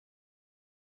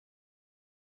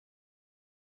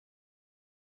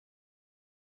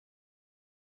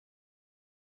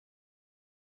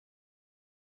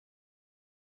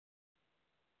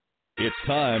It's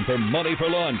time for Money for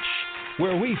Lunch,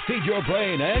 where we feed your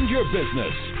brain and your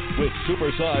business with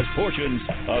supersized portions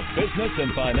of business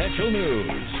and financial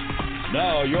news.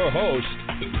 Now your host,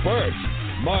 Bert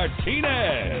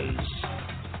Martinez.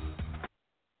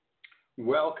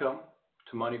 Welcome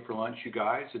to Money for Lunch, you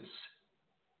guys. It's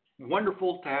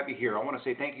wonderful to have you here. I want to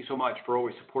say thank you so much for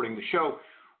always supporting the show.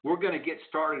 We're going to get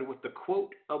started with the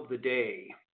quote of the day.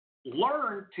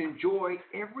 Learn to enjoy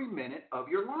every minute of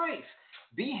your life.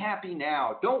 Be happy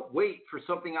now. Don't wait for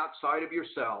something outside of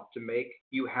yourself to make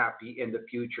you happy in the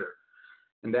future.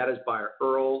 And that is by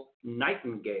Earl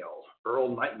Nightingale.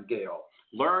 Earl Nightingale.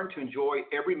 Learn to enjoy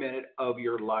every minute of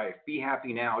your life. Be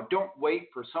happy now. Don't wait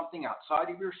for something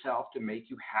outside of yourself to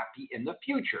make you happy in the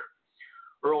future.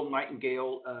 Earl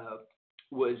Nightingale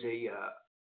was a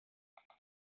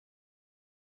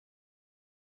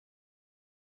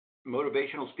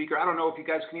motivational speaker. I don't know if you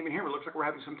guys can even hear me. It looks like we're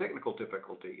having some technical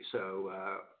difficulties. So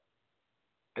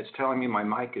it's telling me my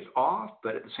mic is off,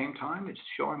 but at the same time, it's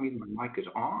showing me my mic is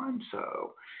on.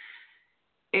 So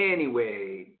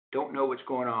anyway, don't know what's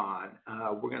going on.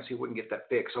 We're going to see if we can get that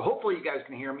fixed. So hopefully you guys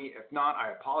can hear me. If not,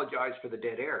 I apologize for the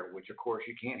dead air, which of course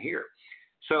you can't hear.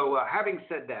 So having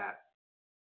said that,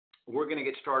 we're going to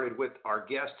get started with our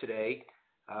guest today.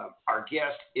 Our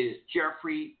guest is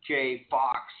Jeffrey J.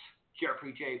 Fox.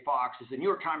 Jeffrey J. Fox is the New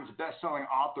York Times best-selling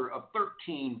author of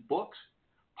 13 books,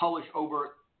 published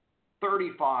over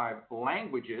 35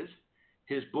 languages.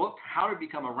 His book, How to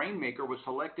Become a Rainmaker, was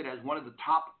selected as one of the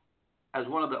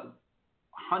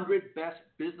 100 best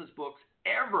business books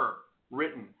ever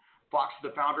written. Fox is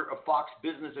the founder of Fox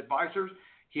Business Advisors.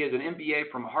 He has an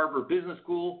MBA from Harvard Business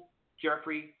School.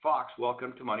 Jeffrey Fox,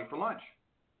 welcome to Money for Lunch.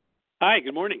 Hi,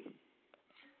 good morning.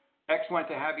 Excellent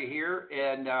to have you here,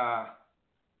 and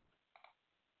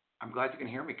I'm glad you can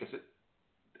hear me because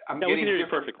I'm getting you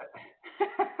perfect.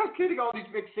 I'm getting all these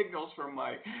big signals from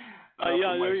my.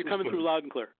 You're coming through loud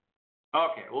and clear.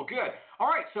 Okay, well, good. All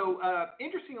right. So,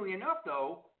 interestingly enough,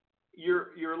 though,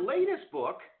 your latest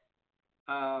book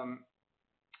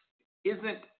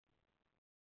isn't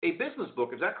a business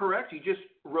book. Is that correct? You just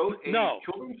wrote a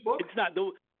children's book. It's not.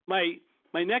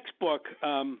 My next book.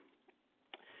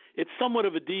 It's somewhat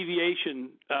of a deviation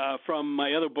from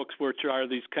my other books, which are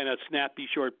these kind of snappy,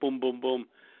 short, boom, boom, boom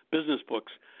business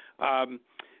books.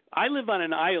 I live on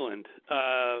an island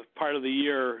part of the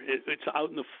year. It's out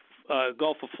in the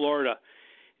Gulf of Florida,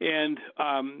 and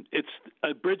it's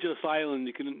a bridgeless island.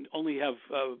 You can only have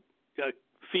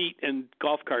feet and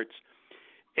golf carts.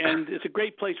 And it's a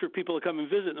great place for people to come and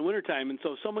visit in the wintertime. And so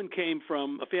a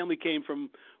family came from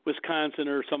Wisconsin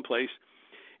or someplace,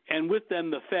 and with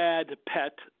them the fad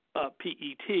pet,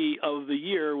 PET, of the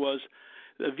year was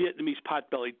the Vietnamese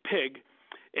potbellied pig,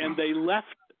 and they left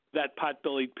that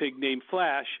potbellied pig named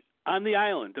Flash on the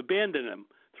island, abandoned him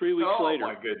 3 weeks later. Oh,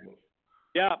 my goodness.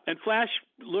 Yeah, and Flash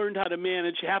learned how to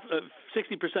manage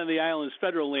 60% of the island is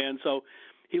federal land, so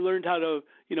he learned how to,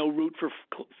 root for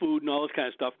food and all this kind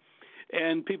of stuff.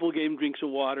 And people gave him drinks of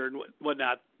water and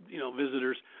whatnot,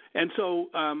 visitors. And so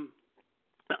on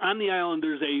the island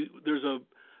there's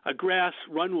a grass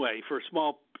runway for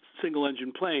small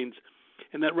single-engine planes,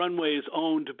 and that runway is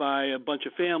owned by a bunch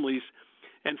of families.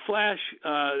 And Flash,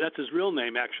 that's his real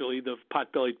name actually, the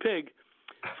pot-bellied pig,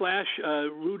 Flash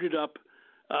rooted up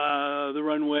the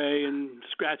runway and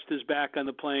scratched his back on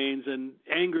the planes and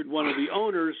angered one of the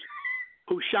owners,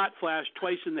 who shot Flash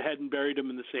twice in the head and buried him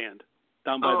in the sand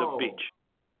down by the beach.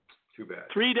 Too bad.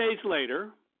 3 days later,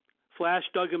 Flash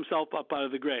dug himself up out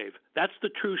of the grave. That's the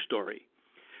true story.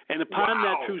 And upon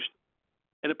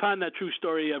that true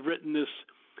story, I've written this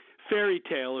fairy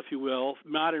tale, if you will,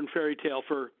 modern fairy tale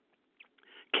for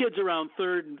kids around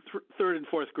third and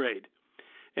fourth grade.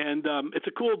 And it's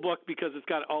a cool book because it's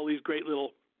got all these great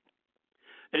little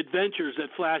adventures that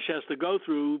Flash has to go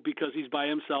through because he's by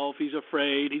himself, he's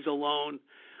afraid, he's alone,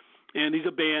 and he's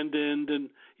abandoned. And,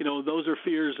 those are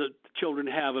fears that children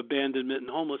have, abandonment and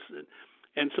homelessness.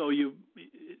 And so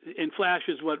Flash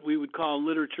is what we would call in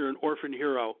literature an orphan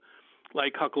hero,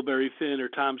 like Huckleberry Finn or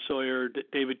Tom Sawyer,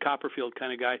 David Copperfield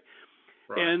kind of guy.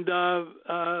 Right. And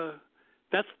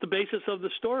that's the basis of the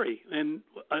story. And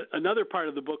another part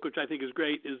of the book, which I think is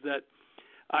great, is that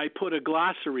I put a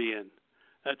glossary in.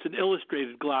 It's an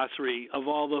illustrated glossary of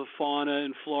all the fauna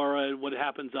and flora and what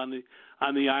happens on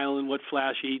the island, what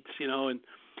Flash eats, and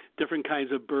different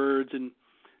kinds of birds and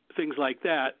things like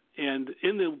that. And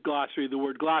in the glossary, the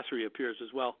word glossary appears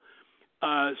as well,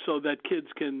 so that kids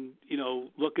can,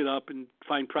 look it up and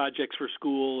find projects for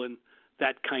school and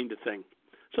that kind of thing.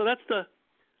 So that's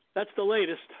the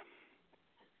latest.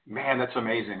 Man, that's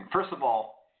amazing. First of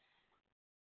all,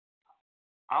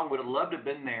 I would have loved to have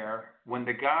been there when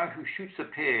the guy who shoots a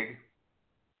pig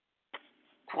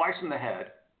twice in the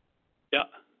head. Yeah.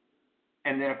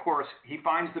 And then, of course, he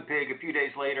finds the pig a few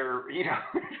days later.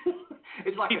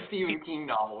 It's like a Stephen King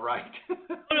novel, right?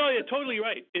 No, you're totally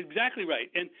right. Exactly right.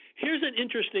 And here's an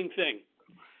interesting thing.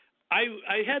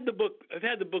 I've had the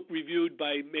book reviewed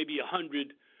by maybe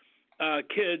 100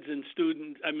 kids and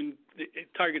students.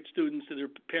 Target students and their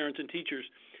parents and teachers.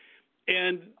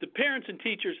 And the parents and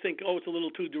teachers think, oh, it's a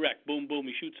little too direct. Boom, boom,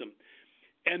 he shoots him.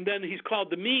 And then he's called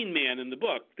the mean man in the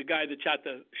book, the guy that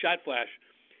shot Flash.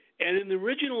 And in the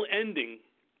original ending,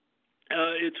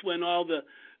 it's when all the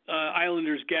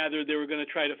Islanders gathered. They were going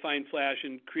to try to find Flash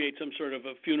and create some sort of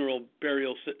a funeral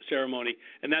burial ceremony,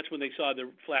 and that's when they saw the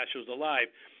Flash was alive.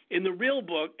 In the real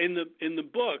book, in the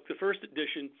book, the first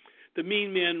edition, the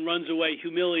mean man runs away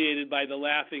humiliated by the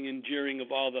laughing and jeering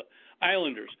of all the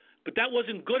Islanders. But that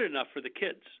wasn't good enough for the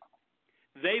kids.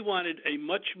 They wanted a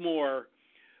much more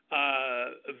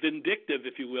vindictive,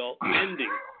 if you will,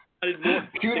 ending.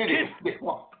 Punitive.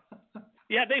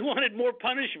 Yeah, they wanted more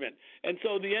punishment, and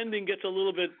so the ending gets a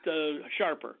little bit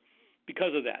sharper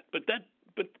because of that. But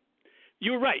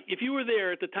you're right. If you were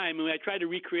there at the time, and I tried to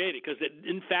recreate it, because it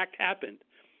in fact happened,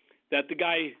 that the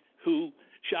guy who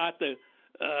shot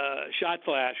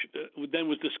Flash then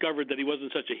was discovered that he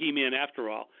wasn't such a He-Man after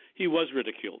all. He was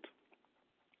ridiculed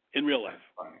in real life.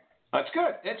 That's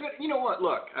good. That's good. You know what?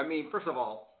 Look, first of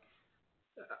all,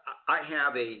 I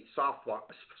have a soft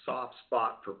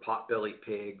spot for pot-bellied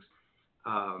pigs.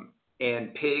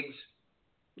 And pigs,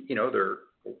 they're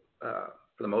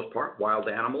for the most part wild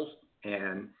animals,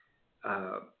 and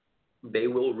they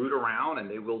will root around and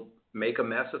they will make a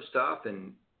mess of stuff.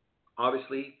 And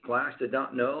obviously, Flash did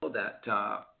not know that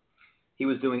he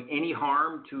was doing any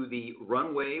harm to the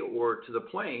runway or to the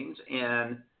planes.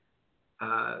 And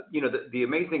the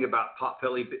amazing thing about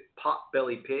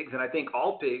pot-bellied pigs, and I think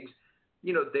all pigs,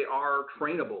 they are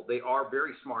trainable. They are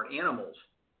very smart animals.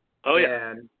 Oh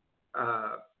yeah.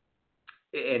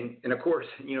 And of course,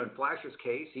 in Flash's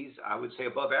case, he's, I would say,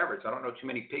 above average. I don't know too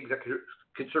many pigs that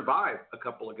could survive a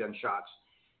couple of gunshots.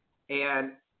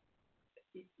 And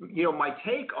my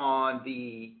take on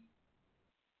the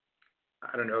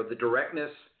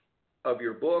directness of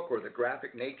your book, or the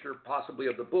graphic nature possibly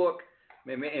of the book,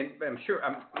 and I'm sure,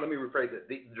 let me rephrase it,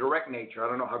 the direct nature. I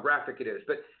don't know how graphic it is,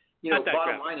 but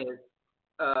bottom line is,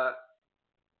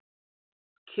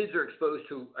 kids are exposed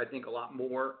to, I think, a lot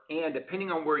more, and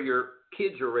depending on where your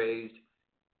kids are raised,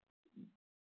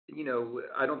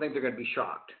 I don't think they're going to be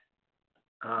shocked.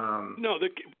 No,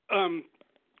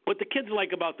 what the kids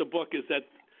like about the book is that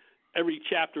every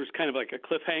chapter is kind of like a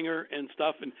cliffhanger and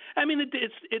stuff, and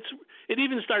it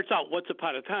even starts out once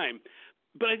upon a time,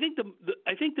 but I think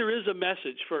I think there is a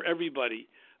message for everybody,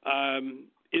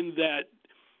 in that,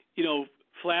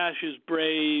 Flash is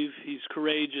brave, he's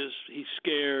courageous, he's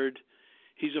scared.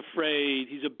 He's afraid,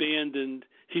 he's abandoned,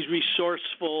 he's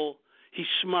resourceful, he's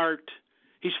smart,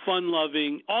 he's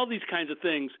fun-loving, all these kinds of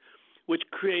things which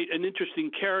create an interesting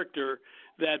character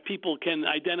that people can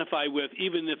identify with,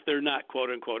 even if they're not,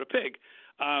 quote-unquote, a pig.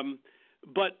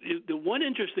 But the one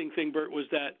interesting thing, Bert, was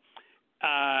that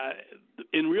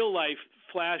in real life,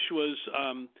 Flash was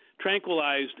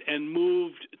tranquilized and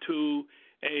moved to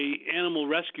a animal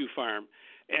rescue farm.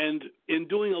 And in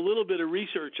doing a little bit of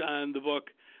research on the book,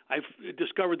 I've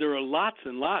discovered there are lots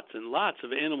and lots and lots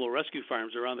of animal rescue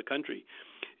farms around the country.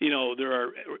 There are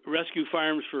rescue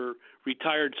farms for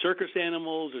retired circus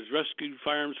animals. There's rescue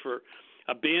farms for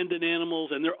abandoned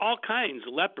animals, and there are all kinds: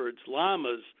 leopards,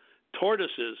 llamas,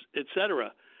 tortoises,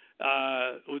 etc.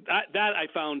 That I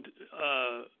found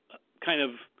kind of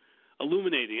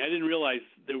illuminating. I didn't realize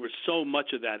there was so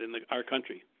much of that in our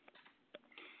country.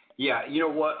 Yeah, you know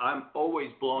what? I'm always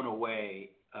blown away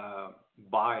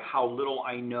by how little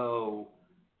I know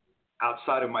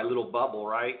outside of my little bubble,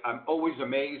 right? I'm always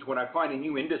amazed when I find a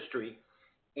new industry,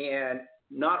 and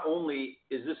not only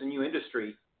is this a new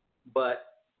industry, but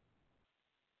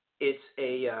it's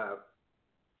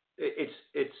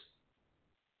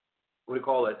what do you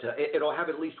call it? It'll have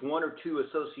at least one or two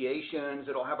associations.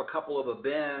 It'll have a couple of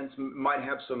events. Might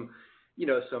have some,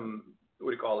 what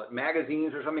do you call it?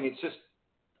 Magazines or something. It's just,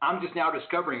 I'm just now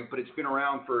discovering it, but it's been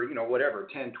around for,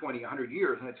 10, 20, 100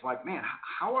 years. And it's like, man,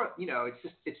 how are,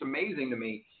 it's amazing to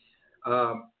me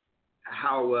how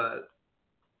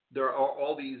there are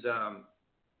all these,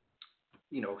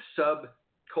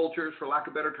 subcultures, for lack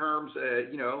of better terms.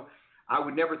 I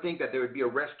would never think that there would be a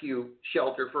rescue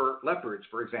shelter for leopards,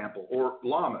 for example, or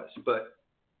llamas, but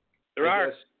there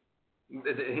are.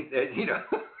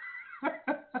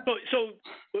 So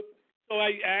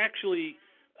I actually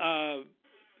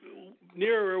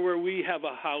nearer where we have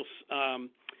a house,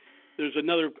 there's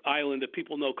another island that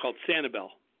people know called Sanibel.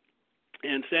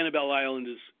 And Sanibel Island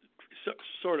is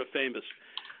sort of famous.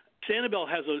 Sanibel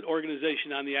has an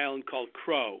organization on the island called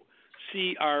CROW,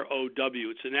 CROW.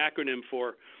 It's an acronym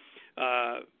for,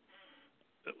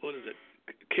 what is it?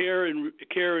 Care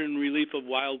and relief of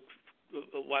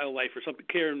wildlife or something.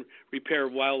 Care and repair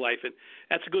of wildlife, and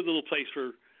that's a good little place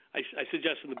for. I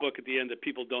suggest in the book at the end that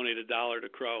people donate $1 to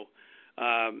CROW,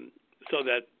 so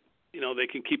that they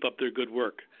can keep up their good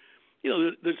work.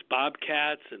 There's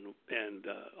bobcats and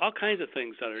all kinds of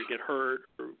things that get hurt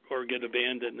or get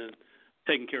abandoned, and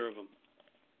taking care of them.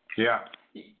 Yeah,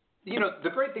 the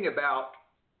great thing about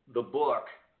the book,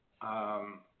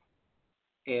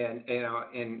 and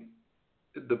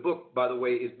the book, by the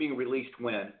way, is being released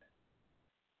when?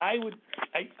 I was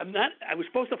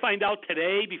supposed to find out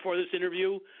today before this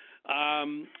interview.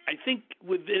 I think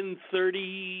within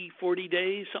 30, 40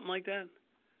 days, something like that.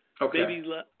 Okay. Maybe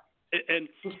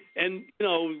and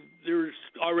there's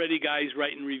already guys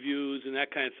writing reviews and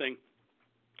that kind of thing.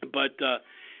 But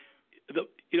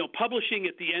publishing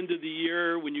at the end of the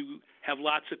year when you have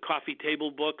lots of coffee table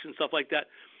books and stuff like that,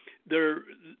 the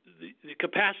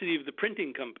capacity of the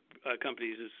printing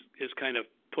companies is kind of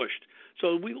pushed.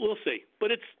 So we'll see.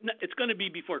 But it's going to be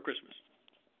before Christmas.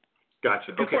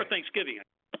 Gotcha. Before Thanksgiving.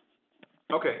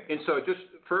 Okay. And so just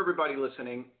for everybody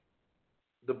listening,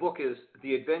 the book is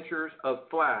The Adventures of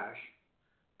Flash,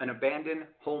 an abandoned,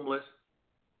 homeless,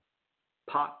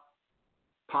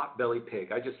 pot-bellied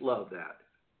pig. I just love that.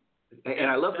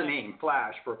 And I love the name,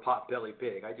 Flash, for a pot-bellied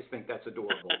pig. I just think that's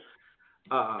adorable.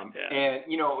 And,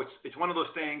 it's one of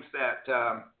those things that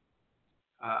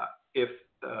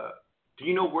do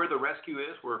you know where the rescue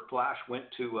is, where Flash went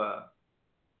to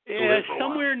live for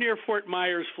somewhere near Fort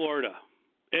Myers, Florida.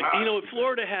 And,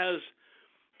 Florida has,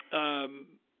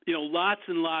 lots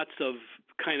and lots of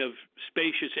kind of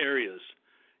spacious areas,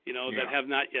 that have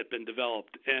not yet been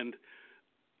developed. And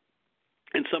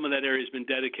some of that area has been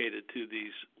dedicated to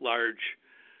these large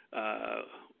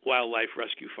wildlife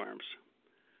rescue farms.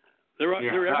 They're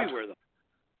everywhere, though.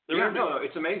 No,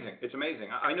 it's amazing. It's amazing.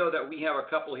 I know that we have a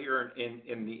couple here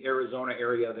in the Arizona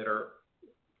area that are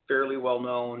fairly well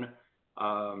known.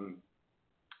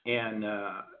 And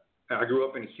I grew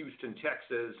up in Houston,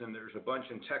 Texas, and there's a bunch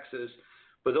in Texas.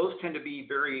 But those tend to be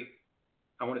very,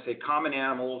 I want to say, common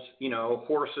animals,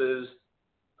 horses,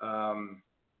 and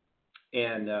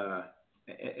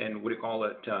what do you call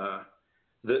it?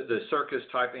 The circus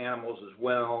type animals as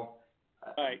well.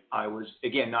 Right. I was,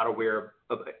 again, not aware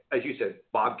of, as you said,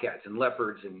 bobcats and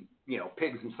leopards and,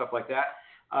 pigs and stuff like that.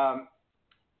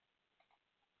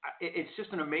 It's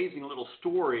just an amazing little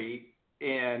story,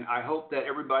 and I hope that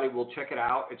everybody will check it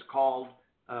out. It's called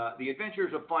The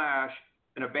Adventures of Flash,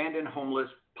 an abandoned, homeless,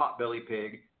 pot-bellied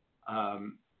pig.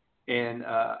 And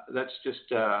that's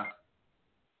just,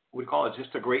 we call it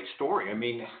just a great story. I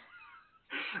mean,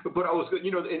 but I was,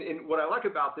 and what I like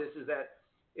about this is that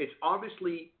it's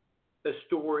obviously a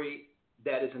story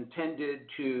that is intended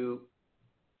to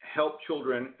help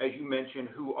children, as you mentioned,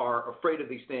 who are afraid of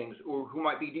these things, or who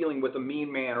might be dealing with a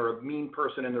mean man or a mean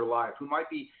person in their life, who might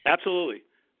be absolutely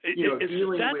dealing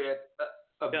with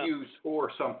abuse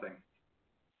or something.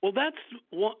 Well, that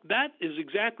is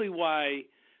exactly why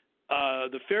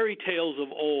the fairy tales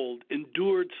of old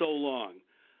endured so long,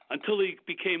 until they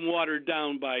became watered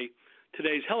down by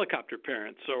today's helicopter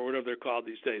parents, or whatever they're called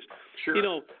these days.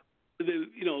 Sure.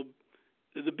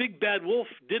 The big bad wolf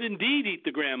did indeed eat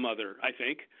the grandmother, I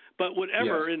think, but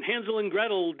whatever. Yes. And Hansel and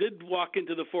Gretel did walk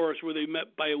into the forest where they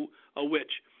met by a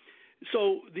witch.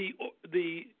 So the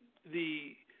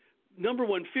number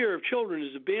one fear of children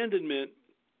is abandonment.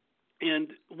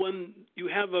 And when you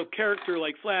have a character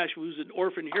like Flash, who's an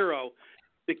orphan hero,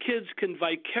 the kids can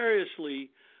vicariously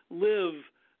live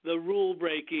the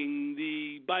rule-breaking,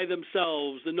 the by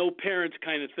themselves, the no parents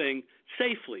kind of thing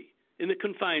safely in the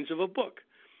confines of a book.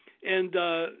 And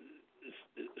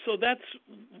so that's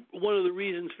one of the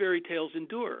reasons fairy tales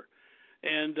endure.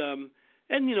 And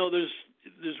there's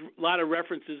a lot of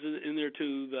references in there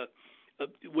to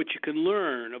what you can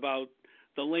learn about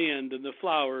the land and the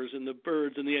flowers and the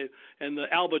birds and the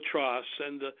albatross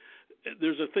and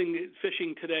there's a thing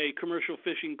fishing today, commercial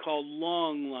fishing, called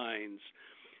long lines,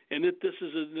 and this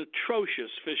is an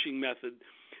atrocious fishing method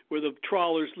where the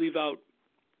trawlers leave out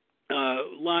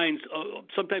lines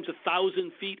sometimes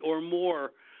 1,000 feet or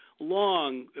more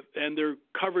long, and they're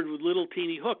covered with little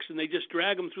teeny hooks, and they just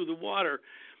drag them through the water,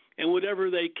 and whatever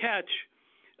they catch,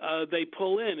 they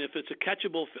pull in. If it's a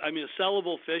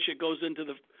sellable fish, it goes into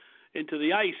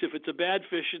the ice. If it's a bad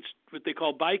fish, it's what they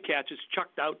call bycatch. It's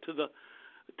chucked out to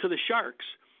the sharks.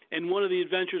 And one of the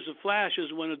adventures of Flash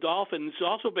is when a dolphin, it's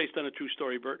also based on a true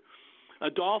story, Bert, a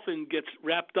dolphin gets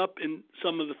wrapped up in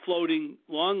some of the floating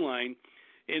long line,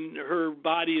 and her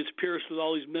body is pierced with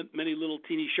all these many little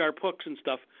teeny sharp hooks and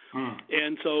stuff.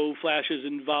 And so Flash is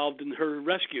involved in her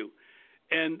rescue.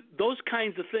 And those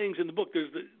kinds of things in the book,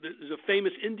 there's a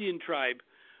famous Indian tribe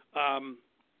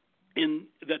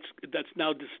that's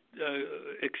now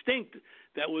extinct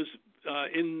that was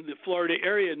in the Florida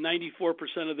area.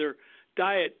 94% of their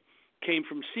diet came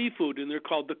from seafood, and they're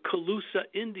called the Calusa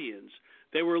Indians.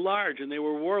 They were large, and they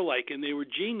were warlike, and they were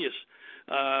genius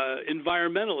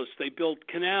environmentalists. They built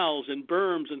canals and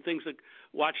berms and things that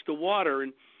watched the water.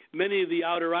 And many of the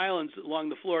outer islands along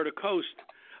the Florida coast,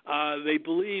 they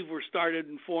believe were started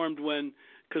and formed when,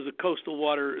 because the coastal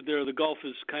water there, the Gulf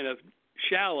is kind of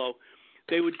shallow,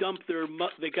 they would dump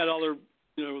they got all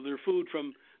their food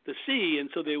from the sea, and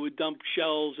so they would dump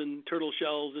shells and turtle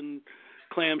shells and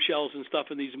clam shells and stuff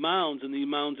in these mounds, and the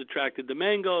mounds attracted the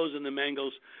mangoes, and the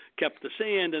mangoes kept the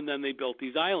sand, and then they built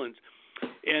these islands.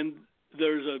 And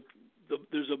there's a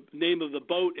name of the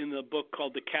boat in the book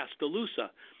called the Castalusa.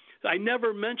 I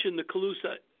never mentioned the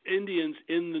Calusa Indians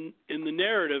in the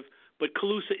narrative, but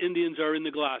Calusa Indians are in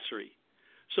the glossary.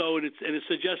 So it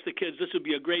suggests to kids this would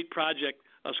be a great project,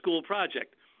 a school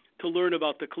project, to learn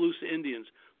about the Calusa Indians.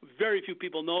 Very few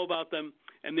people know about them,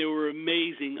 and they were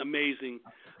amazing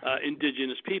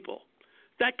indigenous people.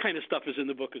 That kind of stuff is in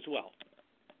the book as well.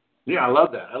 Yeah, I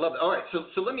love that. All right,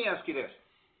 so let me ask you this.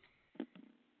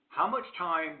 How much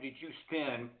time did you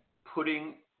spend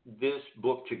putting this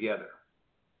book together?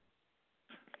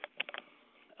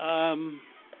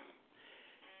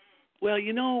 Well,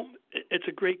 it's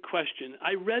a great question.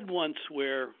 I read once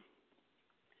where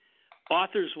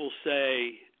authors will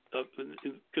say,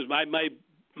 because my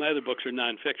other books are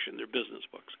nonfiction, they're business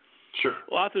books. Sure.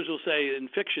 Authors will say in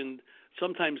fiction,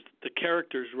 sometimes the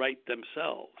characters write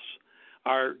themselves,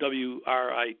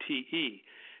 R-W-R-I-T-E.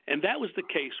 And that was the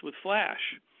case with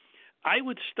Flash. I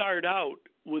would start out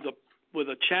with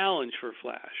a challenge for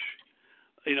Flash,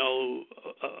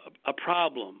 a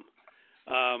problem,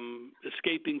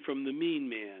 escaping from the mean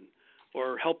man,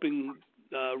 or helping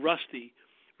Rusty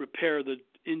repair the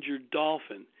injured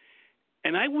dolphin.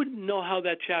 And I wouldn't know how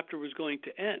that chapter was going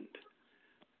to end,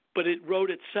 but it wrote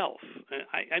itself.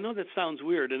 I know that sounds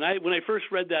weird, and when I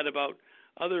first read that about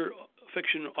other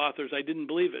fiction authors, I didn't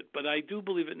believe it, but I do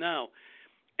believe it now.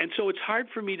 And so it's hard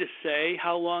for me to say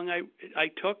how long I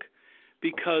took,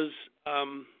 because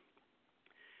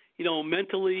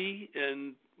mentally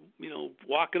and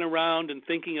walking around and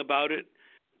thinking about it,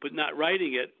 but not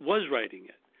writing it, was writing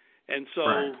it. And so,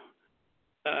 right.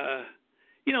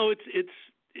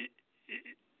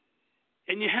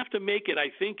 And you have to make it. I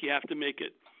think you have to make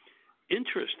it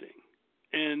interesting.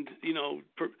 And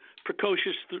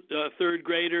precocious third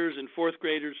graders and fourth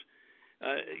graders,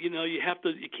 you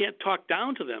can't talk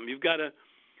down to them. You've got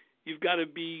to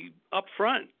be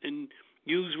upfront and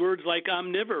use words like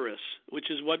omnivorous, which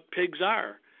is what pigs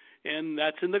are, and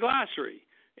that's in the glossary,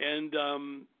 and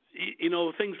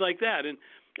things like that. And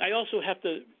I also have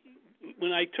to,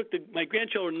 when I took my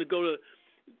grandchildren to go to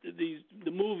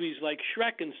the movies like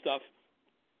Shrek and stuff,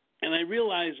 and I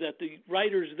realized that the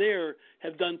writers there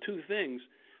have done two things.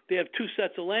 They have two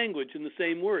sets of language in the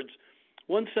same words.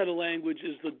 One set of language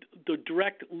is the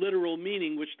direct literal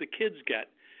meaning, which the kids get.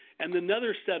 And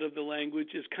another set of the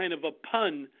language is kind of a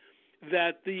pun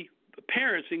that the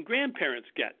parents and grandparents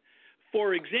get.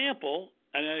 For example,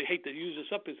 and I hate to use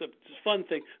this up, it's a fun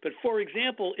thing, but for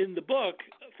example, in the book,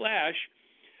 Flash,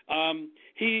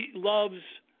 he loves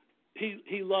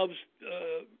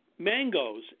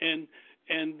mangoes, and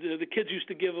the kids used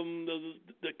to give him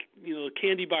the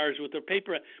candy bars with their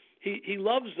paper. He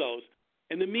loves those,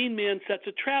 and the mean man sets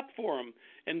a trap for him.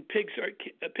 And pigs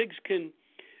can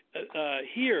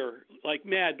hear like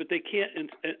mad, but they can't.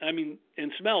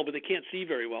 And smell, but they can't see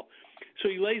very well. So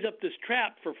he lays up this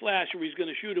trap for Flash, where he's going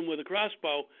to shoot him with a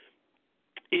crossbow,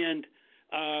 and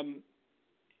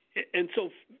so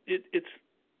it's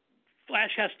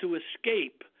Flash has to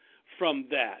escape from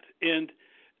that. And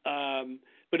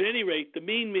but at any rate, the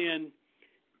mean man,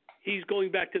 he's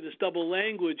going back to this double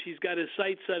language. He's got his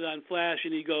sights set on Flash,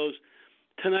 and he goes,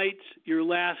 "Tonight's your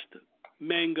last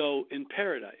mango in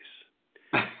paradise."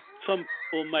 Some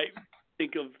people might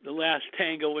think of the last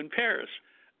tango in Paris.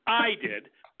 I did.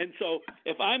 And so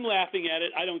if I'm laughing at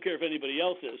it, I don't care if anybody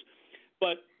else is.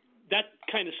 But that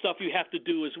kind of stuff you have to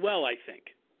do as well, I think.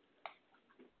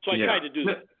 So I tried to do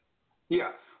that.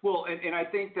 Yeah. Well, and I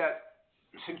think that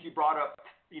since you brought up,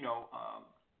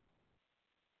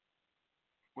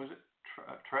 was it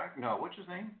Trek? No, what's his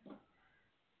name?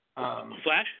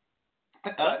 Flash?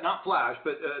 Not Flash,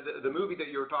 but the movie that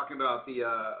you were talking about, the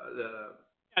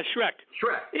Shrek.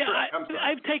 Shrek. Yeah, Shrek.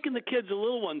 I've taken the kids, the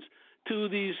little ones, to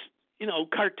these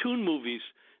cartoon movies.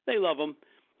 They love them,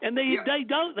 and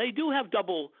they do have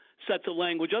double sets of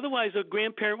language. Otherwise, a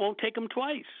grandparent won't take them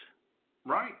twice.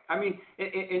 Right. I mean,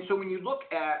 and so when you look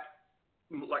at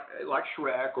like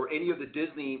Shrek or any of the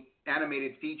Disney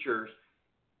animated features,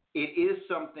 it is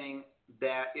something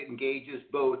that engages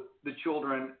both the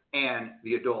children and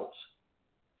the adults.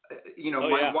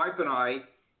 My wife and I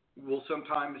will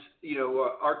sometimes,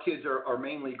 our kids are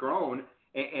mainly grown,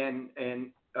 and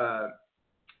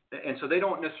so they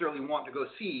don't necessarily want to go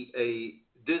see a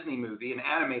Disney movie, an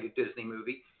animated Disney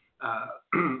movie,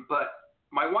 but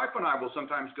my wife and I will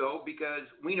sometimes go because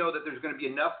we know that there's going to be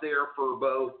enough there for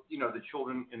both, the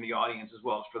children in the audience as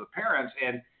well as for the parents,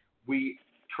 and we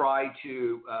try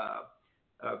to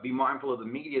be mindful of the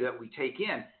media that we take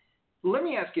in. Let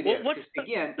me ask you this. What's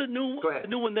the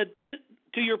new one that,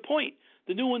 to your point,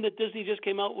 the new one that Disney just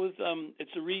came out with?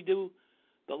 It's a redo,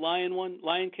 the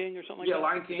Lion King or something like that. Yeah,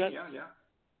 Lion King. Yeah.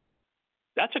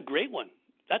 That's a great one.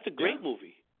 That's a great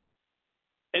movie.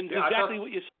 And exactly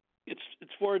what you said.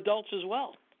 It's for adults as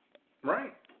well.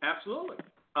 Right. Absolutely.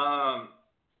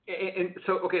 And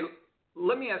so, okay,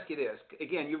 let me ask you this.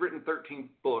 Again, you've written 13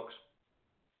 books.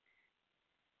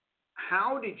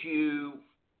 How did you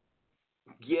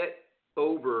get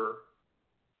over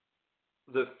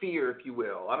the fear, if you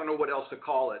will? I don't know what else to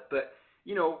call it, but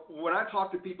when I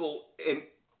talk to people, and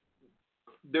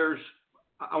there's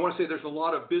a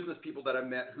lot of business people that I've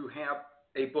met who have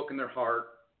a book in their heart,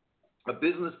 a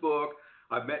business book.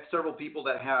 I've met several people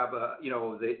that have,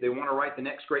 they want to write the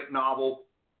next great novel,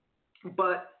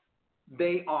 but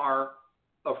they are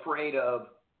afraid of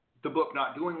the book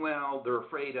not doing well. They're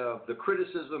afraid of the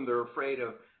criticism. They're afraid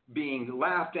of being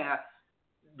laughed at.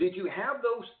 Did you have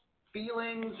those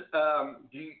feelings?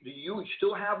 Do you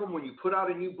still have them when you put out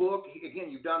a new book?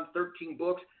 Again, you've done 13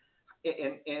 books.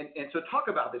 And so talk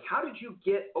about this. How did you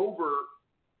get over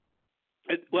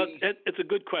it's a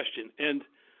good question. And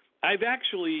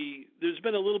there's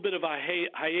been a little bit of a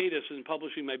hiatus in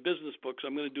publishing my business books.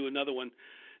 I'm going to do another one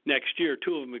next year,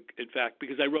 2 of them, in fact,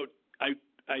 because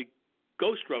I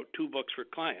ghost wrote 2 books for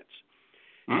clients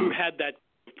who had that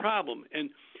problem. And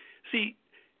see,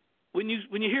 when you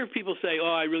hear people say,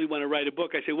 "Oh, I really want to write a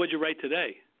book," I say, "What'd you write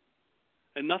today?"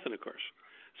 And nothing, of course.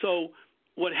 So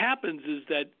what happens is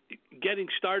that getting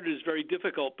started is very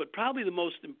difficult, but probably the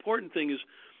most important thing is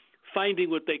finding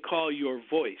what they call your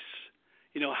voice.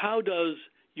 How does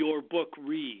your book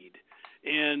read?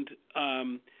 And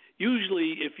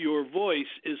usually if your voice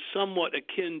is somewhat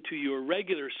akin to your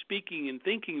regular speaking and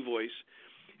thinking voice,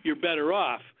 you're better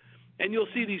off. And you'll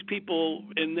see these people,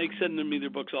 and they send me their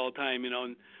books all the time,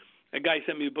 and a guy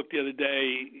sent me a book the other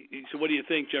day. He said, "What do you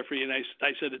think, Jeffrey?" And I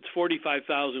said, "It's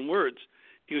 45,000 words.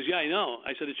 He goes, "Yeah, I know."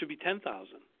 I said, "It should be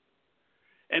 10,000.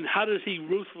 And how does he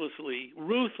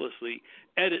ruthlessly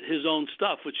edit his own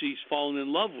stuff, which he's fallen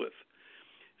in love with?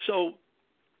 So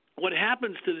what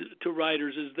happens to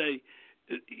writers is they,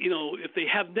 if they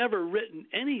have never written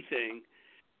anything,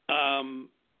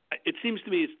 it seems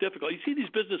to me it's difficult. You see these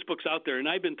business books out there, and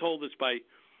I've been told this by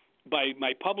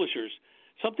my publishers,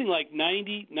 something like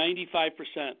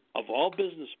 95% of all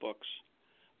business books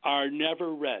are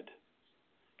never read.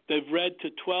 They've read to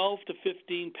 12 to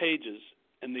 15 pages,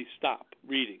 and they stop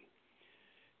reading.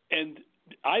 And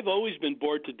I've always been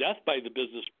bored to death by the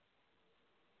business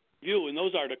review in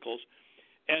those articles,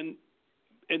 and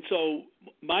so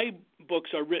my books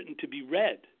are written to be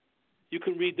read. You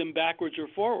can read them backwards or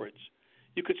forwards.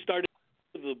 You could start at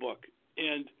the end of the book,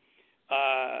 and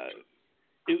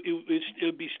it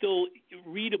would be still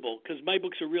readable, because my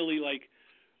books are really like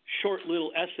short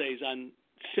little essays on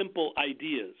simple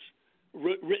ideas,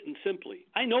 written simply.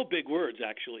 I know big words,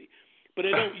 actually, but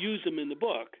I don't use them in the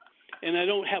book, and I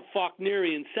don't have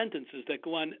Faulknerian sentences that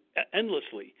go on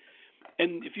endlessly.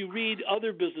 And if you read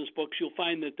other business books, you'll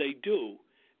find that they do,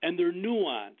 and they're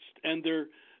nuanced, and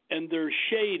they're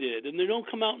shaded, and they don't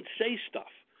come out and say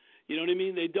stuff. You know what I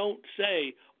mean? They don't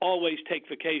say always take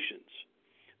vacations.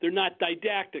 They're not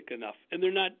didactic enough, and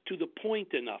they're not to the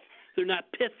point enough. They're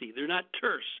not pithy. They're not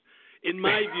terse. In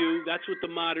my view, that's what the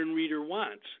modern reader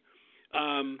wants.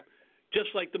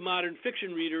 Just like the modern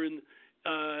fiction reader in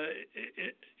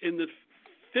the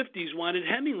 50s wanted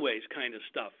Hemingway's kind of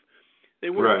stuff. They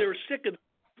were sick of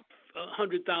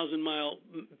 100,000-mile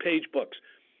page books.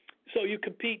 So you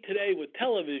compete today with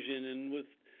television and with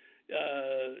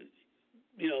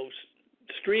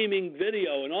streaming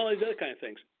video and all these other kind of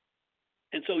things.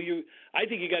 And so I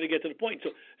think you got to get to the point.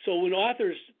 So when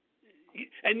authors,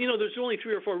 and there's only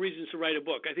 3 or 4 reasons to write a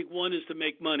book. I think one is to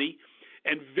make money,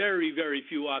 And very, very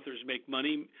few authors make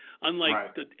money.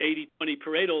 Unlike the 80-20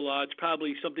 Pareto law, it's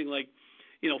probably something like,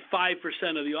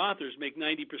 5% of the authors make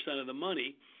 90% of the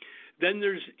money. Then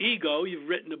there's ego. You've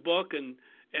written a book,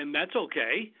 and that's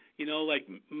okay. Like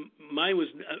mine was,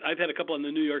 I've had a couple in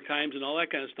the New York Times and all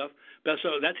that kind of stuff.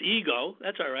 So that's ego.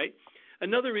 That's all right.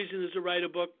 Another reason is to write a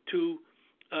book to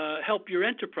help your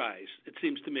enterprise, it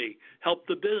seems to me, help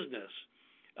the business,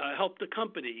 help the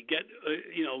company, get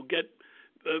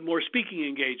more speaking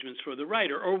engagements for the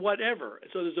writer or whatever.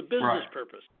 So there's a business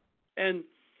purpose. And,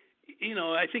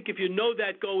 I think if you know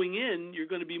that going in, you're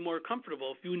going to be more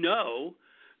comfortable. If you know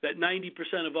that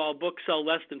 90% of all books sell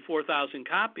less than 4,000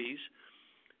 copies,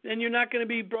 then you're not going to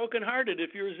be brokenhearted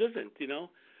if yours isn't,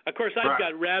 Of course, I've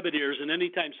got rabbit ears, and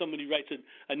anytime somebody writes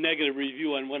a negative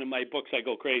review on one of my books, I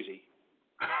go crazy.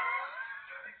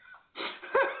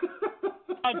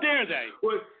 How dare they?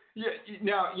 Well, yeah.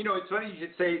 Now, it's funny you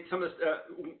should say some of the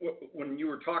when you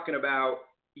were talking about,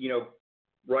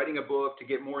 writing a book to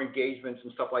get more engagements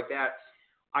and stuff like that.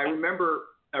 I remember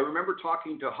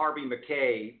talking to Harvey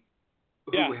Mackay,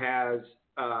 who has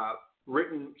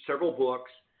written several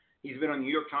books. He's been on the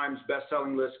New York Times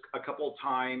best-selling list a couple of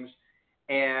times,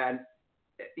 and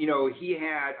he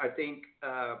had, I think,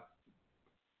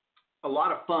 a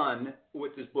lot of fun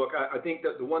with this book. I think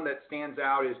that the one that stands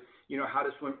out is, how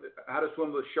to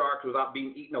swim with sharks without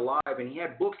being eaten alive. And he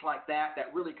had books like that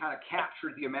really kind of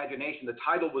captured the imagination. The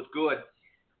title was good,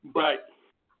 but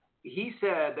he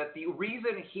said that the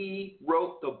reason he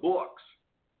wrote the books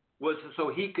was so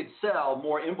he could sell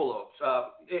more envelopes.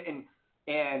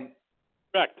 And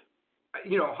correct.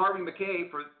 Harvey Mackay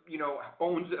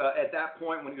owns at that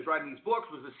point when he was writing these books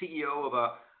was the CEO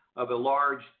of a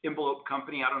large envelope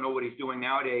company. I don't know what he's doing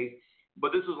nowadays,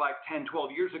 but this was like 10,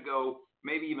 12 years ago,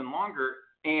 maybe even longer.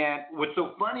 And what's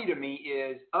so funny to me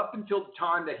is up until the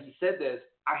time that he said this,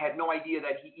 I had no idea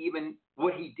that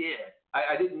what he did.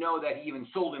 I didn't know that he even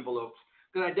sold envelopes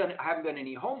because I haven't done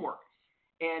any homework.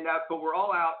 And but we're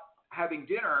all out having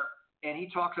dinner, and he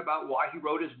talks about why he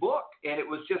wrote his book, and it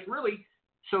was just really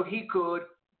so he could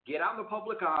get out in the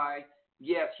public eye.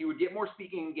 Yes, he would get more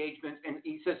speaking engagements, and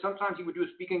he said sometimes he would do a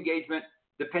speaking engagement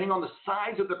depending on the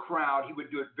size of the crowd. He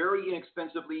would do it very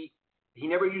inexpensively. He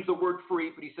never used the word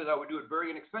free, but he says I would do it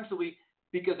very inexpensively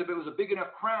because if it was a big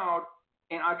enough crowd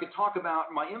and I could talk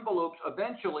about my envelopes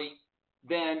eventually,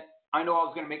 then I know I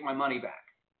was going to make my money back.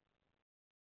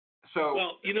 So,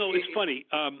 well, it's funny.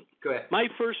 Go ahead. My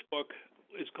first book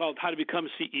is called How to Become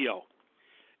CEO,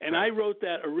 and I wrote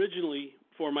that originally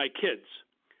for my kids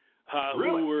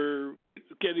who were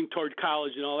getting toward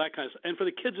college and all that kind of stuff, and for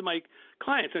the kids of my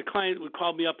clients. And a client would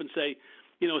call me up and say,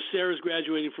 Sarah's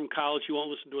graduating from college. She won't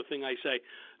listen to a thing I say.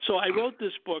 So I wrote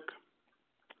this book,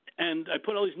 and I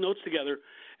put all these notes together,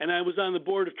 and I was on the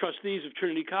board of trustees of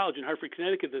Trinity College in Hartford,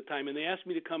 Connecticut at the time, and they asked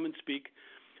me to come and speak.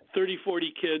 30,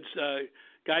 40 kids,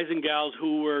 guys and gals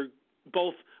who were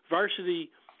both varsity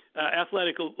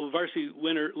varsity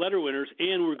letter winners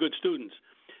and were good students.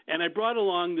 And I brought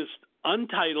along this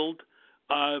untitled,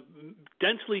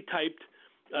 densely typed,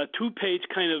 2-page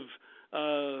kind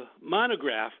of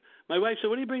monograph. My wife said,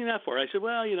 "What are you bringing that for?" I said,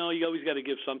 "Well, you always got to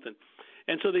give something."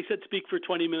 And so they said, "Speak for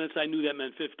 20 minutes." I knew that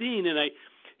meant 15, and I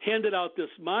handed out this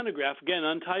monograph, again,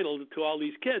 untitled, to all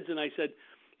these kids, and I said,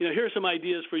 here are some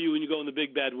ideas for you when you go in the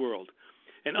big bad world.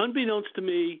 And unbeknownst to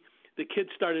me, the kids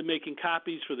started making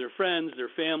copies for their friends, their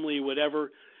family,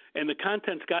 whatever, and the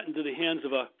contents got into the hands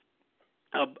of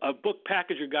a book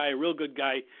packager guy, a real good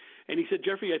guy, and he said,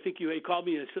 "Jeffrey, he called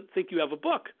me and I said, think you have a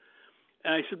book."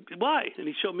 And I said, "Why?" And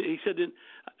he showed me. He said,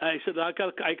 I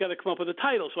got to come up with a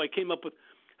title. So I came up with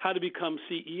How to Become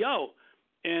CEO.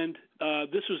 And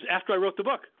this was after I wrote the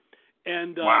book.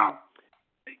 And wow.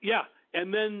 Yeah.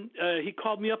 And then he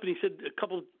called me up and he said a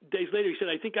couple of days later, he said,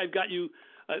 "I think I've got you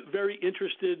a very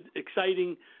interested,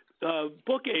 exciting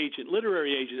book agent,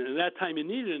 literary agent. And at that time you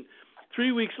needed it." And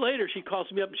 3 weeks later, she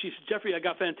calls me up and she said, "Jeffrey, I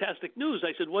got fantastic news."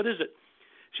 I said, "What is it?"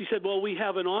 She said, "Well, we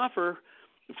have an offer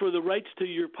for the rights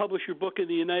to publish your book in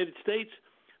the United States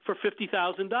for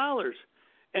 $50,000.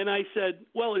 And I said,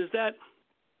 "Well, is that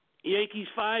Yankees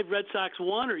 5, Red Sox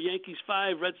 1, or Yankees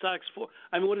 5, Red Sox 4?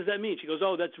 I mean, what does that mean?" She goes,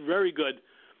 "Oh, that's very good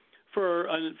for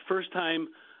a first-time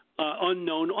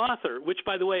unknown author," which,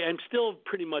 by the way, I'm still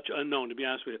pretty much unknown, to be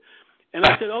honest with you. And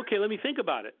I said, "Okay, let me think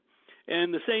about it."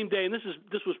 And the same day, and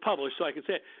this was published, so I can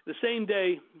say it, the same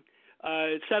day,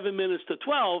 at 7 minutes to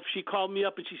 12, she called me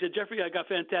up and she said, "Jeffrey, I got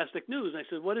fantastic news." And I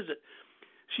said, "What is it?"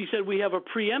 She said, "We have a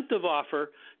preemptive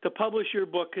offer to publish your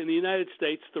book in the United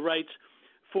States, the rights,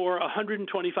 for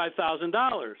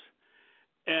 $125,000.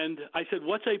 And I said,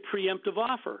 "What's a preemptive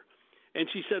offer?" And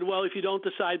she said, well, if you don't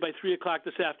decide by 3 o'clock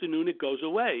this afternoon, it goes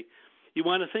away. You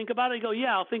want to think about it? I go,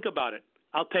 yeah, I'll think about it.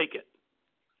 I'll take it.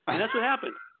 And that's what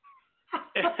happened.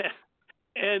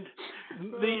 And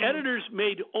the editors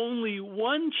made only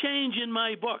one change in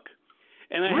my book.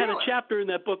 And I had a chapter in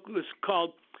that book that was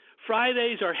called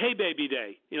Fridays are Hey Baby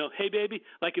Day. You know, Hey Baby,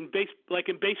 like in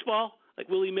baseball, like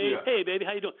Willie Mays. Yeah. Hey baby,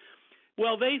 how you doing?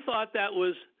 Well, they thought that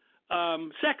was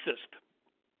sexist.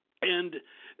 And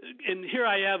here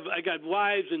I got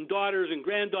wives and daughters and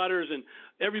granddaughters and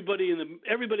everybody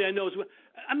I know is.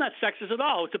 I'm not sexist at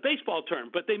all. It's a baseball term,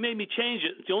 but they made me change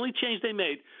it. It's the only change they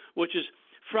made, which is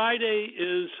Friday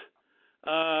is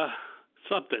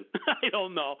something. I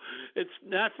don't know. It's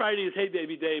not Friday is Hey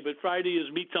Baby Day, but Friday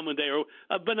is Meet Someone Day, or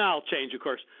a banal change, of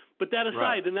course. But that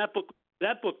aside, in that book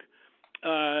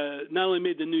not only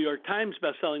made the New York Times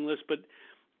best-selling list, but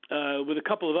with a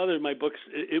couple of other of my books,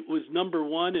 it was number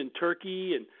one in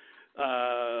Turkey and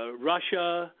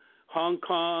Russia, Hong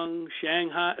Kong,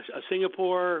 Shanghai,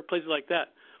 Singapore, places like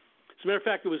that. As a matter of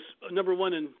fact, it was number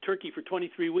one in Turkey for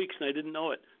 23 weeks, and I didn't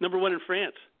know it. Number one in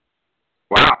France.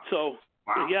 Wow. So,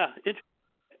 yeah.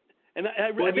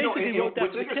 I basically wrote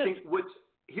that for the kids.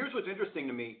 Here's what's interesting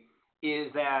to me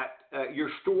is that your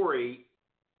story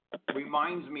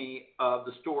reminds me of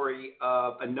the story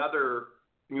of another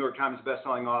New York Times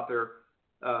bestselling author,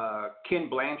 Ken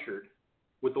Blanchard,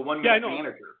 with the One-Minute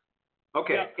Manager.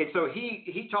 Okay, yeah. And so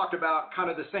he talked about kind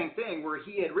of the same thing where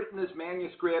he had written this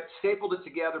manuscript, stapled it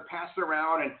together, passed it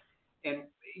around, and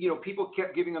you know, people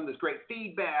kept giving him this great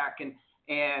feedback, and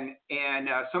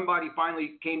somebody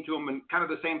finally came to him and kind of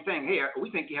the same thing. Hey, we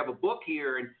think you have a book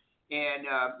here, and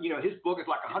you know, his book is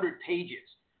like 100 pages.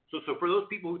 So for those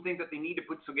people who think that they need to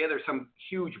put together some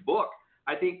huge book,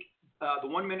 I think the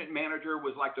One-Minute Manager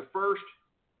was like the first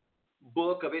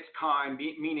book of its kind,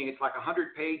 meaning it's like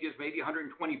 100 pages, maybe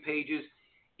 120 pages,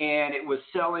 and it was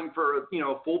selling for, you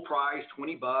know, full price,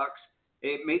 $20.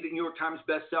 It made the New York Times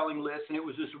best-selling list, and it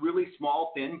was this really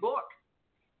small, thin book.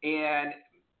 And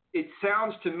it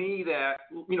sounds to me that,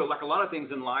 you know, like a lot of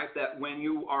things in life, that when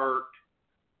you are,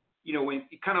 you know, when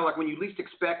kind of like when you least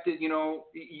expect it, you know,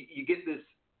 you get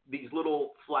these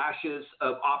little flashes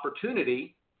of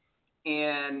opportunity,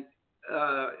 and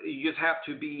you just have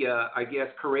to be, I guess,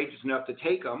 courageous enough to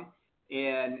take them.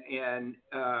 And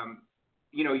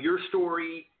you know, your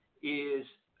story is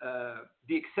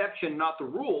the exception, not the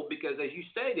rule, because as you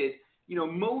stated, you know,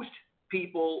 most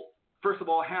people, first of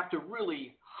all, have to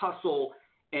really hustle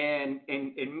and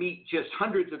meet just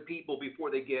hundreds of people before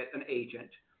they get an agent.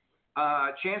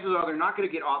 Chances are they're not going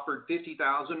to get offered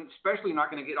 $50,000, especially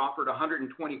not going to get offered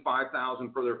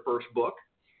 $125,000 for their first book.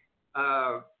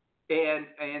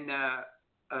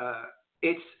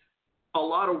 It's a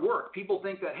lot of work. People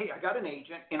think that, hey, I got an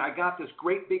agent and I got this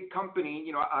great big company.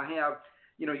 You know, I have,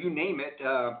 you know, you name it.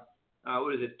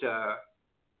 What is it?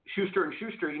 Schuster and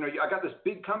Schuster. You know, I got this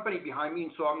big company behind me,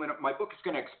 and so my book is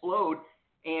going to explode.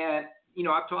 And you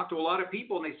know, I've talked to a lot of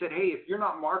people, and they said, hey, if you're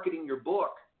not marketing your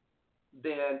book,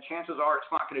 then chances are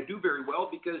it's not going to do very well,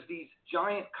 because these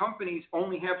giant companies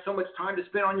only have so much time to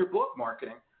spend on your book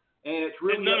marketing, and it's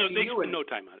really up to you. They spend no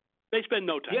time on it. They spend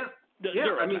no time.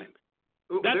 Zero time.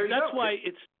 That's why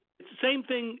it's the same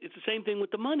thing. It's the same thing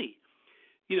with the money.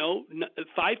 You know,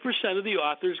 5% of the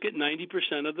authors get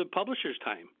 90% of the publisher's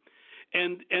time,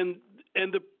 and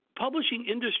the publishing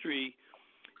industry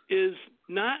is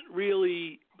not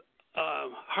really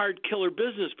hard killer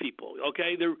business people.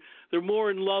 Okay, they're more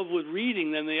in love with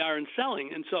reading than they are in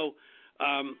selling, and so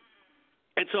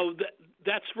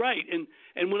that's right.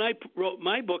 And when I wrote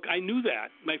my book, I knew that,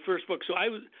 my first book. So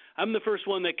I'm the first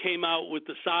one that came out with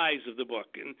the size of the book,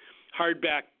 and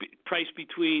hardback, price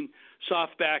between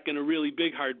softback and a really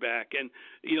big hardback, and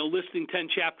you know, listing 10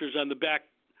 chapters on the back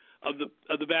of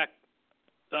the back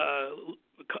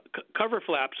cover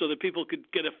flap so that people could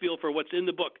get a feel for what's in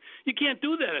the book. You can't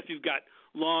do that if you've got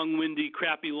long-winded,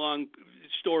 crappy, long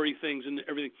story things and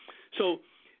everything. So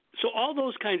all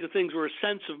those kinds of things were a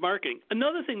sense of marketing.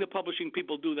 Another thing that publishing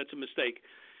people do that's a mistake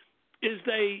is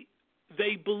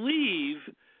they believe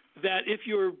that if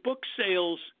your book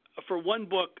sales for one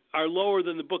book are lower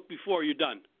than the book before, you're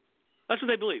done. That's what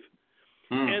they believe.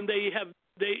 And they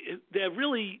have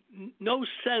really no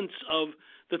sense of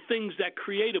the things that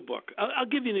create a book. I'll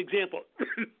give you an example.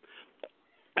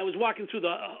 I was walking through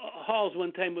the halls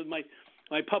one time with my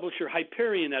publisher,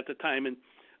 Hyperion, at the time, and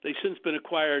they've since been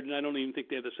acquired, and I don't even think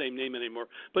they have the same name anymore.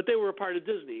 But they were a part of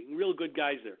Disney, real good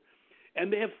guys there.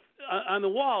 And they have on the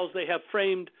walls, they have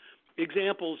framed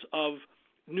examples of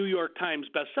New York Times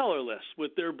bestseller lists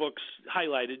with their books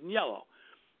highlighted in yellow.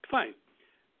 Fine.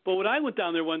 But when I went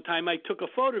down there one time, I took a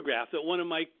photograph that one of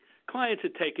my clients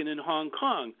had taken in Hong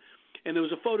Kong. And there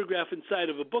was a photograph inside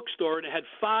of a bookstore, and it had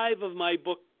 5 of my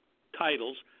book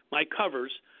titles, my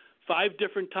covers, 5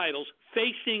 different titles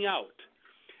facing out.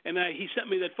 And he sent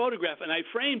me that photograph, and I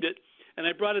framed it, and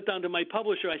I brought it down to my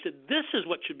publisher. I said, this is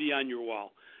what should be on your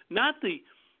wall, not the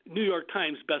New York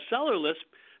Times bestseller list.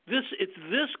 It's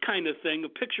this kind of thing, a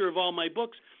picture of all my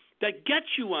books, that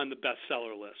gets you on the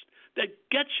bestseller list, that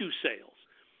gets you sales.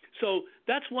 So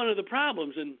that's one of the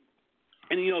problems. And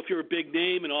if you're a big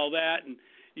name and all that,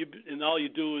 and all you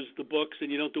do is the books and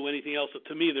you don't do anything else, so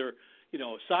to me they're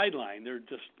a sideline. They're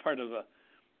just part of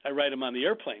I write them on the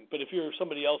airplane. But if you're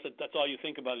somebody else that's all you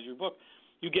think about is your book,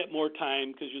 you get more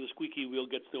time because you're the squeaky wheel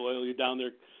gets the oil. You're down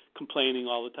there complaining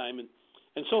all the time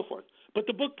and so forth. But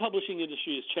the book publishing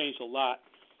industry has changed a lot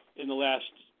in the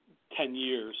last 10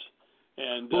 years.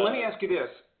 And well, let me ask you this.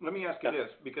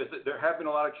 Because there have been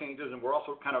a lot of changes, and we're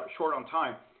also kind of short on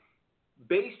time.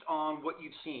 Based on what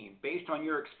you've seen, based on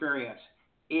your experience,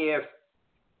 if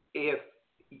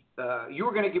you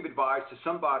were going to give advice to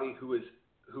somebody who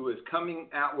is coming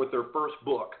out with their first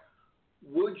book,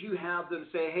 would you have them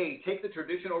say, hey, take the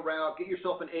traditional route, get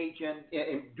yourself an agent,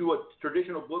 and do a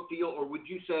traditional book deal, or would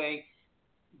you say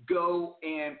go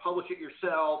and publish it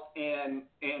yourself and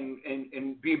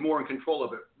be more in control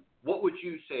of it? What would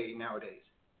you say nowadays?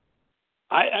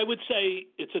 I would say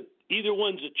either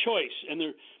one's a choice,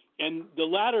 and the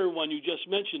latter one you just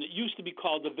mentioned, it used to be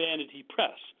called the vanity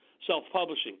press,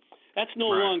 self-publishing. That's no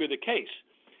longer the case.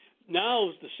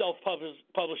 Now the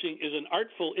self-publishing is an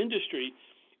artful industry,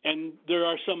 and there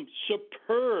are some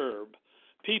superb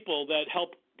people that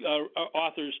help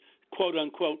authors,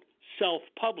 quote-unquote,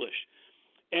 self-publish.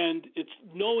 And it's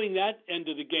knowing that end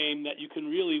of the game that you can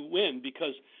really win,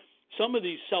 because some of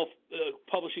these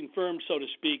self-publishing firms, so to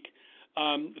speak,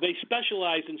 they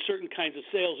specialize in certain kinds of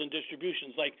sales and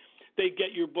distributions. Like they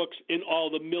get your books in all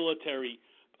the military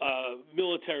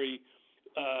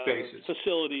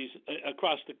facilities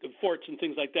across the forts and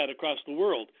things like that across the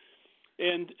world,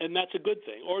 and that's a good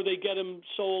thing. Or they get them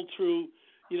sold through,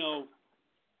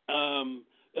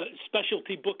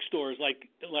 specialty bookstores like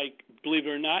believe it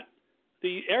or not,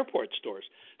 the airport stores.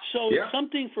 So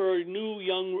something for a new,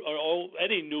 young, or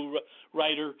any new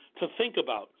writer to think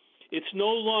about. It's no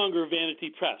longer vanity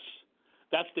press.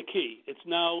 That's the key. It's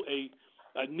now a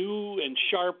new and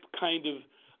sharp kind of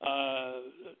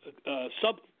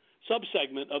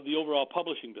subsegment of the overall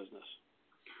publishing business.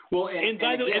 Well, and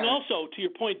also to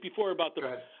your point before about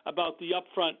the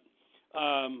upfront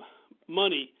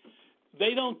money,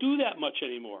 they don't do that much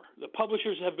anymore. The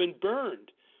publishers have been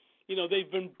burned.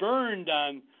 They've been burned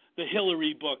on the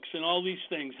Hillary books and all these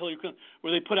things,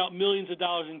 where they put out millions of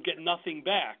dollars and get nothing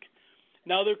back.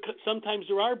 Now sometimes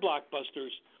there are blockbusters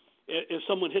if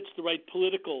someone hits the right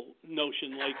political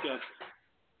notion, like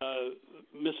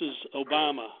Mrs.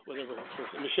 Obama, whatever,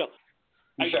 Michelle.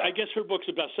 I guess her book's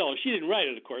a bestseller. She didn't write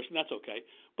it, of course, and that's okay.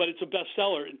 But it's a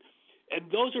bestseller,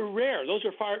 and those are rare. Those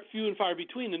are few and far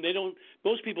between, and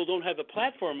most people don't have the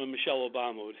platform a Michelle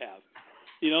Obama would have.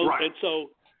 Right.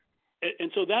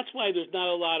 And so that's why there's not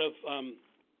a lot of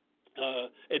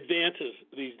advances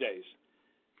these days.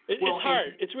 It's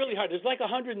hard. It's really hard. There's like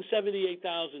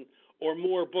 178,000 or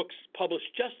more books published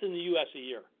just in the U.S. a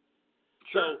year.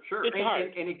 Sure. It's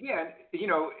hard. And again,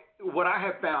 what I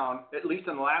have found, at least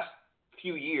in the last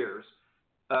few years,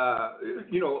 the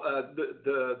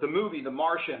movie The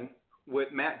Martian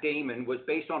with Matt Damon was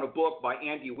based on a book by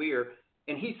Andy Weir,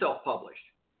 and he self-published.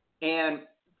 And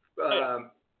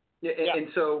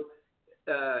so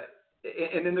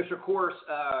and then there's, of course,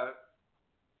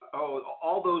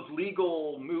 all those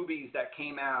legal movies that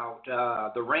came out,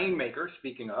 The Rainmaker,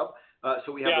 speaking of.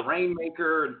 So we have The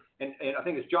Rainmaker, and I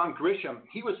think it's John Grisham.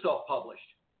 He was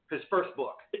self-published, his first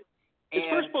book. His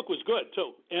first book was good,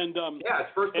 too. And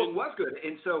his first book was good.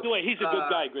 And so, anyway, he's a good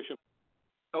guy, Grisham.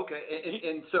 Okay,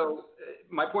 and so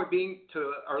my point being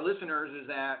to our listeners is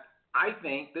that I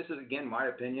think, this is, again, my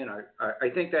opinion, I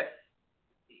think that,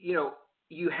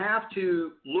 you have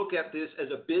to look at this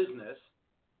as a business.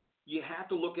 You have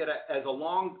to look at it as a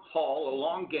long haul, a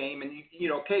long game. And,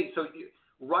 so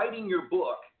writing your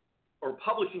book or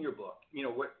publishing your book,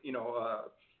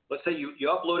 let's say you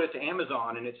upload it to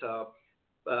Amazon and it's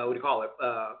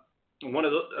one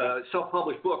of the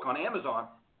self-published book on Amazon.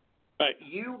 Right.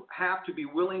 You have to be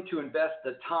willing to invest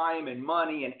the time and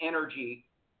money and energy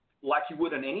like you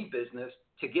would in any business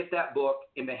to get that book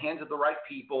in the hands of the right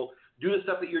people, do the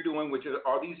stuff that you're doing, which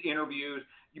are these interviews.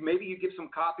 Maybe you give some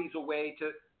copies away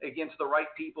against the right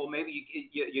people. Maybe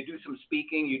you do some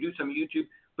speaking, you do some YouTube,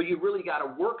 but you really got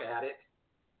to work at it.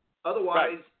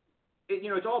 Otherwise,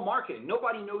 it's all marketing.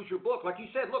 Nobody knows your book. Like you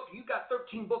said, look, you got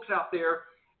 13 books out there,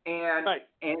 And right.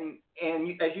 and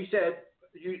as you said,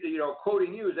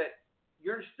 quoting you, is that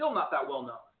you're still not that well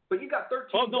known, but you got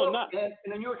 13 books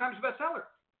and a New York Times bestseller.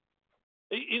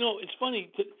 It's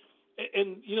funny,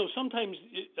 sometimes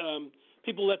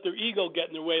people let their ego get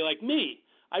in their way, like me.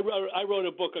 I wrote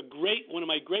a book, one of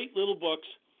my great little books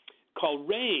called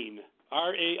Rain,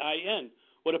 R-A-I-N,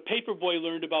 What a Paperboy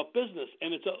Learned About Business.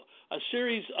 And it's a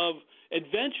series of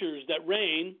adventures that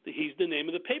Rain, he's the name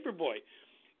of the paperboy,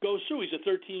 goes through. He's a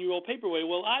 13-year-old paperboy.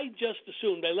 Well, I just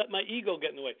assumed, I let my ego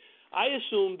get in the way. I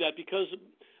assumed that because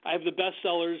I have the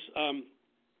bestsellers,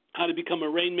 How to Become a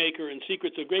Rainmaker and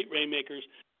Secrets of Great Rainmakers,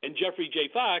 and Jeffrey J.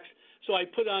 Fox, so I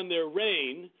put on their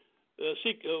Rain,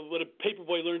 What a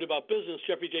Paperboy Learned About Business,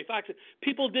 Jeffrey J. Fox.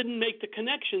 People didn't make the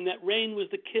connection that Rain was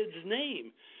the kid's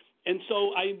name. And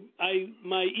so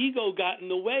my ego got in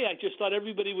the way. I just thought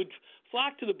everybody would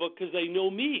flock to the book because they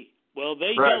know me. Well,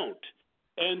 they don't.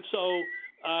 And so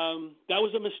that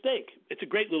was a mistake. It's a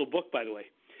great little book, by the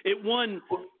way. It won,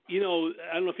 I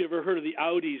don't know if you ever heard of the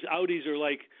Audis. Audis are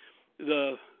like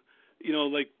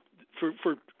for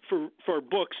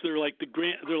books,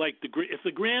 if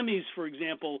the Grammys, for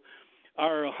example,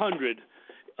 are 100,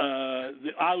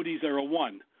 the Audis are a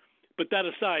 1. But that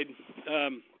aside,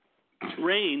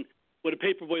 Rain, What a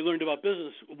Paperboy Learned About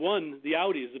Business, won the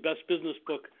Audis, the best business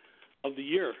book of the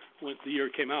year when the year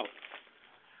it came out.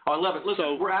 Oh, I love it.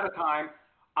 Listen, we're out of time.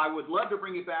 I would love to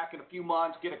bring you back in a few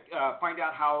months, find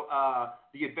out how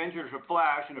The Adventures of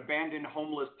Flash, an abandoned,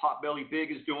 homeless, Potbellied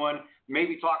Big is doing,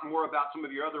 maybe talk more about some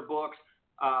of your other books.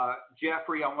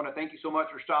 Jeffrey, I want to thank you so much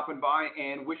for stopping by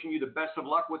and wishing you the best of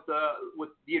luck with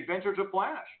The Adventures of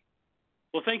Flash.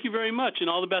 Well, thank you very much, and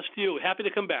all the best to you. Happy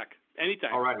to come back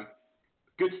anytime. All righty.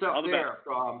 Good stuff there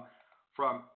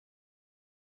from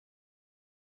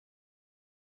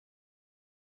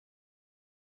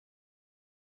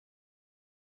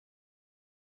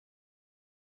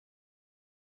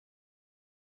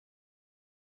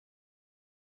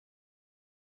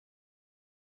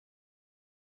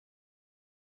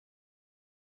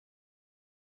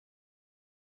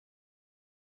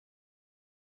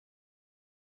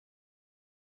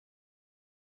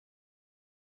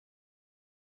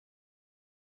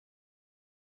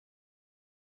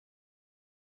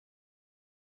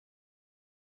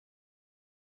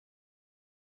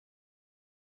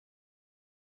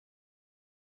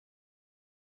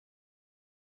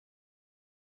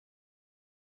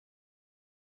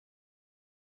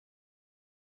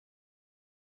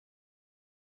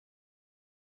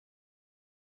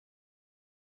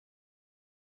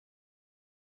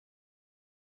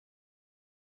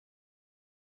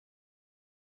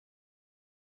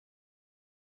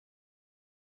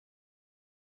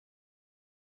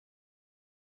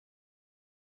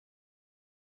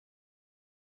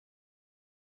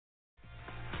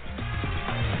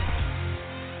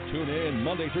Tune in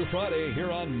Monday through Friday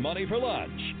here on Money for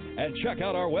Lunch and check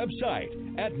out our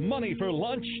website at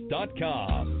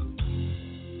moneyforlunch.com.